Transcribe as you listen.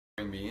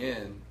me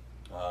in,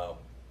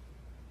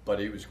 but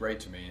he was great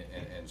to me,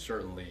 and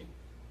certainly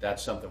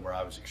that's something where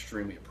I was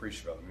extremely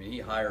appreciative of. I mean, he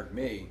hired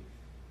me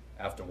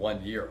after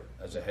 1 year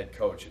as a head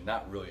coach and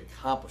not really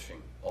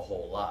accomplishing a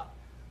whole lot,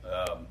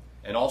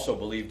 and also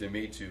believed in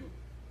me to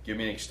give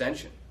me an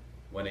extension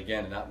when,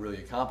 again, not really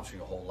accomplishing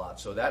a whole lot.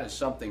 So that is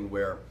something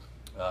where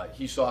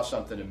he saw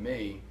something in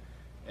me,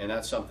 and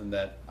that's something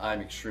that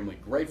I'm extremely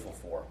grateful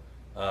for.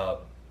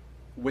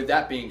 With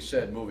that being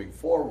said, moving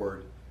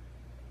forward,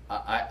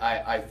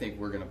 I think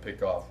we're going to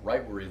pick off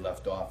right where he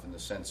left off in the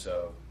sense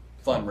of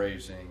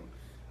fundraising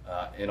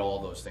and all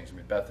those things. I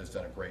mean, Beth has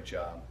done a great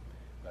job.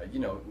 You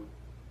know,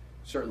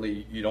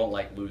 certainly you don't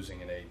like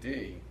losing an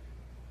AD,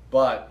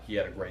 but he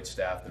had a great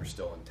staff. They're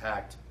still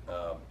intact,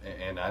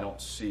 and I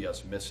don't see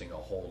us missing a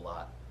whole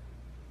lot.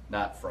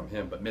 Not from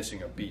him, but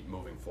missing a beat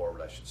moving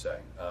forward, I should say.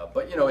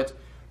 But, you know, it's,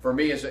 for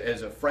me as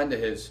a friend of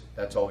his,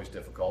 that's always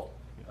difficult.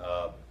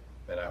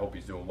 And I hope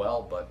he's doing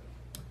well, but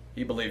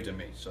he believed in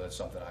me, so that's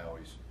something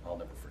I'll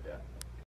never forget.